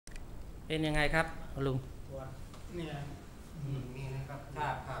เป็นยังไงครับลุงปวดเนี่ยนี่นะครับ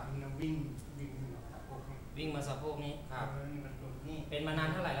ครับมันวิ่งมาสะโพกวิ่งมาสะโพกนี้ครับมันตรงนี้เป็นมานาน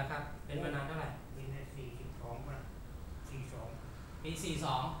เท่าไหร่แล้วครับเป็นมานานเท่าไหร่เป็นใน42ป่ะ42ปี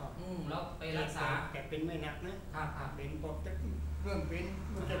42แล้วไปรักษาแต่เป็นไม่หนักนะครับเป็นบอกจะเริ่มเป็น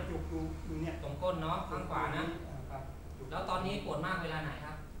มันจะจุกอยู่เนี่ยตรงก้นเนาะข้างขวานะแล้วตอนนี้ปวดมากเวลาไหนค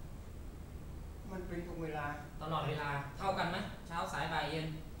รับมันเป็นทุกเวลาตลอดเวลาเท่ากันไหมเช้าสายบ่ายเย็น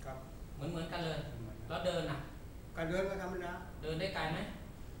ครับเหมือนกันเลยแล้วเดินอ่ะก็เดินก็ธรรมดาเดินได้ไกลไหม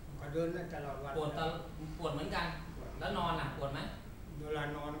ก็เดินได้ตลอดวันปวดเหมือนกันแล้วนอนอ่ะปวดไหมเวลา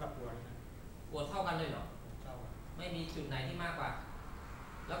นอนกับปวดเท่ากันเลยเหรอเท่ากันไม่มีจุดไหนที่มากกว่า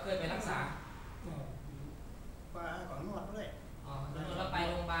แล้วเคยไปรักษาไปก่อนนวดด้วยแล้วไป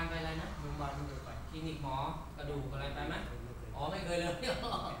โรงพยาบาลไปอะไรนะโรงพยาบาลไม่เคยไปคลินิกหมอกระดูกอะไรไปไหมไม่เคยเลย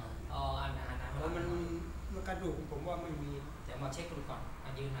อันนั้นเพราะมันกระดูกผมว่าไม่มีจะมาเช็คดูก่อน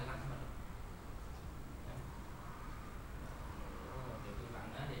ยืนหันหลังมาดูเดี๋ยวดูหลัง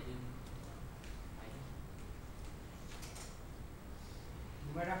นะเดี๋ยวยืน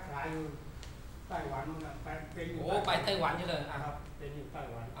ไม่รักษาอยู่ไต้หวันไปเป็นอยู่ไปไต้หวันใช่เลยครับเป็นอยู่ไต้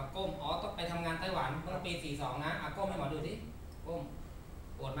หวันก้มต้องไปทำงานไต้หวันเมื่อปี42นะก้มให้หมอดูดิก้ม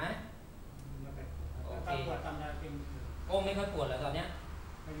ปวดไหมโอเคปวดตามยาเป็นก้มไม่ค่อยปวดเลยตอนเนี้ย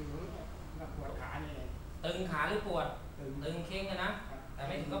ไม่รู้ปวดขาเนี่ยตึงขาหรือปวดตึงเค้งนะแต่ไ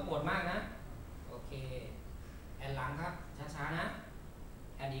ม่ถึงก็ปวดมากนะโอเคแอนหลังครับช้าๆนะ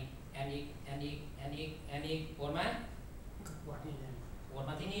แอนอีกปวดไหมปวดนี่ปวดม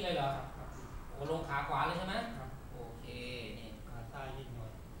าที่นี่เลยเหรอลงขาขวาเลยใช่ไหมโอเคนี่ขาซ้ายนิดหน่อย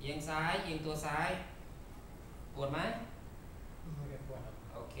เอียงซ้ายเอียงตัวซ้ายปวดไหมไม่ได้ปวด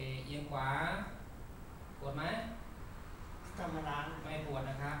โอเคเอียงขวาปวดไหมธรรมดาไม่ปวด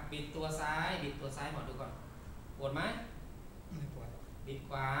นะครับบิดตัวซ้ายหมอดูก่อนปวดไหมไม่ปวดบิด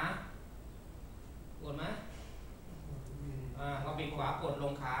ขวาปวดไหมพอบิดขวาปวดล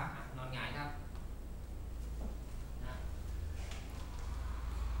งขานอนหงายครับ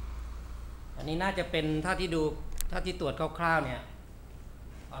อันนี้น่าจะเป็นถ้าที่ตรวจคร่าวๆเนี่ย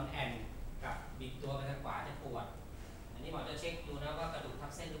ตอนแอนกับบิดตัวไปทางขวาจะปวดอันนี้หมอจะเช็คดูนะว่ากระดูกทั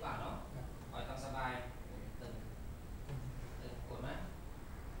บเส้นหรือเปล่าเนาะปล่อยตามสบายตึงปวดไหม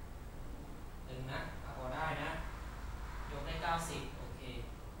ตึงนะพอได้นะยกได้90โอเค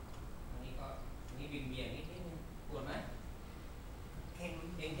อันนี้ก็เบี่ยงนิดนึงปวดไหมเข่ง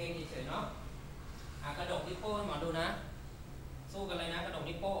เฉยๆเนาะกระดกนิ้วโป้ให้หมอดูนะสู้กันเลยนะกระดก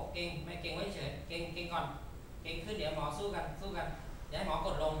นิ้วโป้เก่งไม่เก่งไว้เฉยเก่งก่อนเก่งขึ้นเดี๋ยวหมอสู้กันอย่าให้หมอก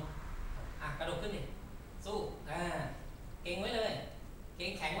ดลงกระดกขึ้นดิสู้เก่งไว้เลยเก่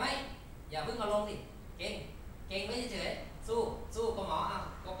งแข็งไว้อย่าเพิ่งเอาลงดิเก่งไว้เฉยสู้กับหมอ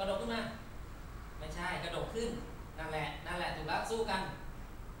กระดกขึ้นมาไม่ใช่กระดกขึ้นนั่นแหละถูกแล้วสู้กัน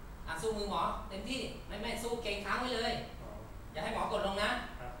สู้มือหมอเต็มที่ไม่สู้เก่งค้างไว้เลยอย่าให้หมอกดลงนะ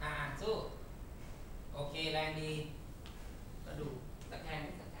สู้โอเคแรงดีกระดูกตะแคง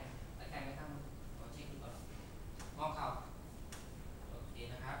ไม่ต้องขอเช็คดูก่อนงอเข่าโอเค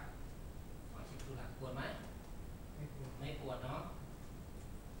นะครับขอเช็คดูหลังปวดไหมไม่ปวดเนาะ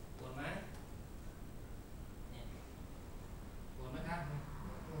ปวดไหมเนี่ยปวดไหมครับ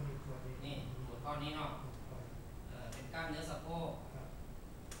นี่ปวดก้อนนี้เนาะเป็นกล้ามเนื้อสะโพก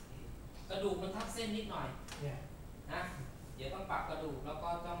กระดูกมันทับเส้นนิดหน่อยนะเดี๋ยวต้องปรับกระดูกแล้วก็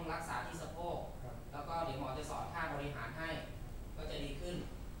ต้องรักษาที่สะโพกแล้วก็เดี๋ยวหมอจะสอนท่าบริหารให้ก็จะดีขึ้น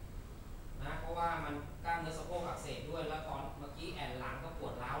นะเพราะว่ามันกล้ามเนื้อสะโพกอักเสบด้วยแล้วตอนเมื่อกี้แอนหลังก็ปว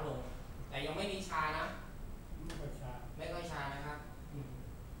ดร้าวลงแต่ยังไม่มีชานะไม่ค่อยชานะครับ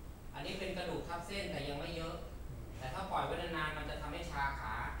อันนี้เป็นกระดูกทับเส้นแต่ยังไม่เยอะแต่ถ้าปล่อยไว้นานๆมันจะทำให้ชาข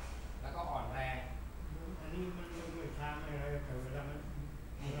าแล้วก็อ่อนแรงอันนี้มันไม่ชาไม่อะไรแต่เวลา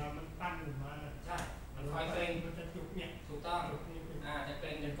มันปั้นขึ้นมาใช่มันคอยเกร็งมันจะจุกเนี่ยถูกต้องจะเก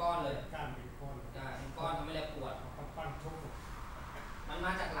ร็งเป็นก้อนเลยกล้ามเป็นก้อนทำให้เราปวดปั้นทุกมันม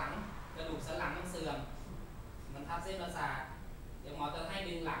าจากหลังกระดูกสันหลังมันเสื่อมมันทับเส้นประสาทเดี๋ยวหมอจะให้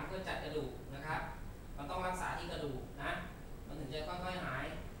ดึงหลังเพื่อจัดกระดูกนะครับมันต้องรักษาที่กระดูกนะมันถึงจะค่อยๆหาย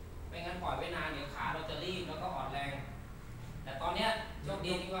ไม่งั้นปล่อยไว้นานเดี๋ยวขาเราจะรีบแล้วก็อ่อนแรงแต่ตอนเนี้ยโชค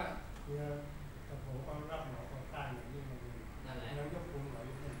ดีที่ว่าแต่ผมก็รับหมอคนใต้อย่างนี้นั่นแหละแล้วยกปุ่มหน่อย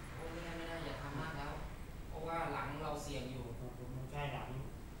นิดไม่ได้อย่าทำมากแล้วเพราะว่าหลังเราเสี่ยงอยู่มันใช่หลัง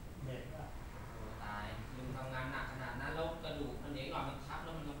เด็กอะตายลุงทำงานหนักขนาดนั้นแล้วกระดูกมันเด็กหน่อยมันทับแ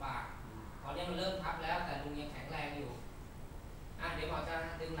ล้วมันลำบากตอนนี้มันเริ่มทับแล้วแต่ลุงยังแข็งแรงอยู่เดี๋ยวหมอจะ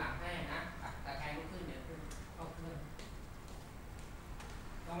ดึงหลังให้นะตะแคงลุกขึ้นเดี๋ยวขึ้นเข้าเครื่อง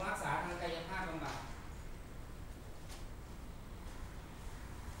ต้องรักษาทางกายภาพบำบัด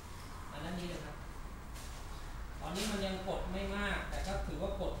อันนั้นดีเลยครับตอนนี้มันยังกดไม่มากแต่ก็ถือว่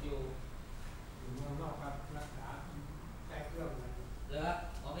ากดอยู่ ข้างนอกครับรักษาแก้เครื่องอะไร เหรอ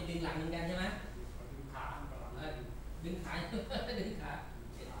เอาไปดึงหลังเหมือนกันใช่ไหม ดึงขาตลอด ดึงขา ดึงขา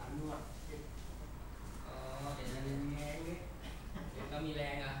ขานวด อ๋อเดี๋ยวนะ ดึงแง่นี้ เดี๋ยวก็มีแร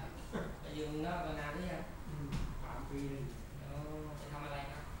งอ่ะไปอยู่เมืองนอกมานานหรือยัง 3 ปีเลย อ๋อไปทำอะไร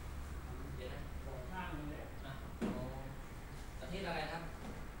ครับเดี๋ยวนะ ก่อสร้างนี่แหละ อ่ะอ๋อประเทศอะไรครับ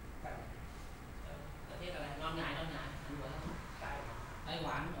แต่ ประเทศอะไรนอนหงายนอนหงายหันหัว ใต้ ไต้ห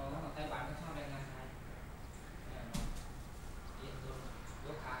วันอ๋อไต้หวันก็ชอบแรงงาน